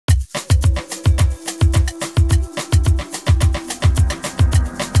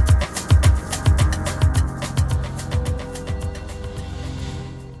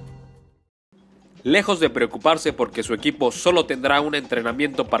lejos de preocuparse porque su equipo solo tendrá un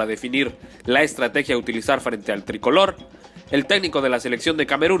entrenamiento para definir la estrategia a utilizar frente al tricolor, el técnico de la selección de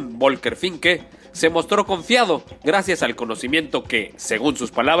Camerún, Volker Finke, se mostró confiado gracias al conocimiento que, según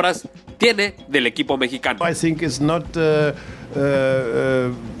sus palabras, tiene del equipo mexicano. I think it's not a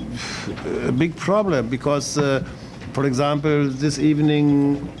big problem because, for example, this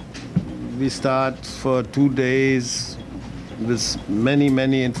evening we start for 2 days with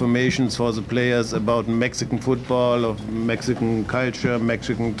many informations for the players about Mexican football, of Mexican culture,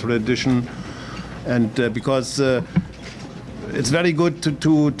 Mexican tradition, and because it's very good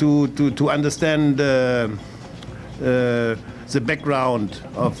to understand the background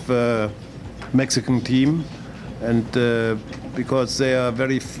of Mexican team, and because they are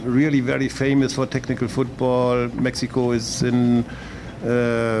really very famous for technical football. Mexico is in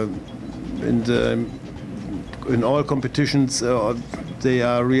all competitions. They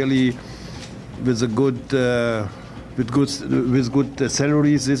are really with a good. With good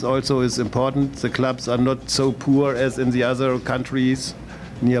salaries. This also is important. The clubs are not so poor as in the other countries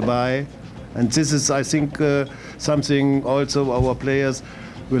nearby, and this is, I think, something also our players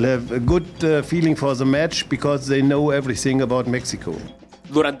will have a good feeling for the match because they know everything about Mexico.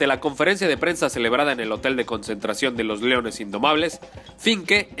 Durante la conferencia de prensa celebrada en el hotel de concentración de los Leones Indomables,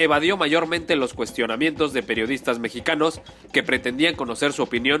 Finke evadió mayormente los cuestionamientos de periodistas mexicanos que pretendían conocer su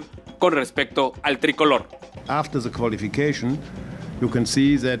opinión con respecto al tricolor. After the qualification, you can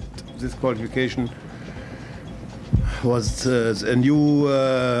see that this qualification was a new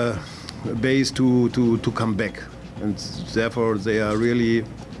base to come back, and therefore they are really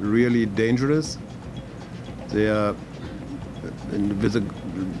dangerous. They are with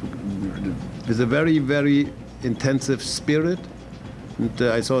a very intensive spirit, and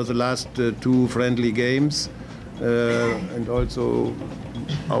I saw the last 2 friendly games, and also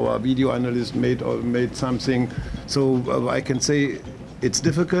our video analyst made something. So I can say it's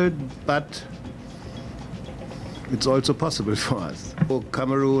difficult, but it's also possible for us.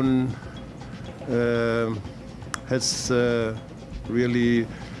 Cameroon has really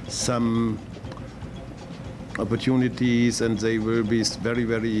some opportunities, and they will be very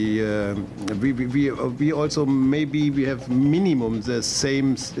we also maybe we have minimum the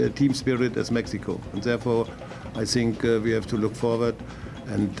same team spirit as Mexico, and therefore I think we have to look forward,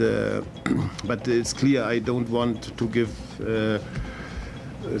 and but it's clear I don't want to give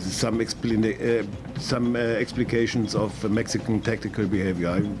some explications of Mexican tactical behavior.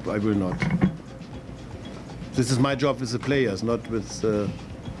 I will not. This is my job with the players, not with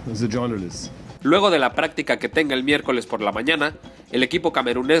the journalists. Luego de la práctica que tenga el miércoles por la mañana, el equipo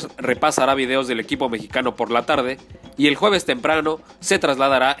camerunés repasará videos del equipo mexicano por la tarde y el jueves temprano se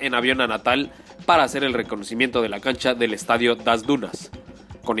trasladará en avión a Natal para hacer el reconocimiento de la cancha del estadio Das Dunas.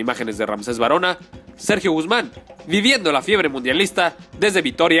 Con imágenes de Ramsés Barona, Sergio Guzmán, viviendo la fiebre mundialista desde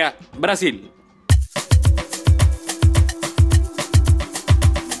Vitoria, Brasil.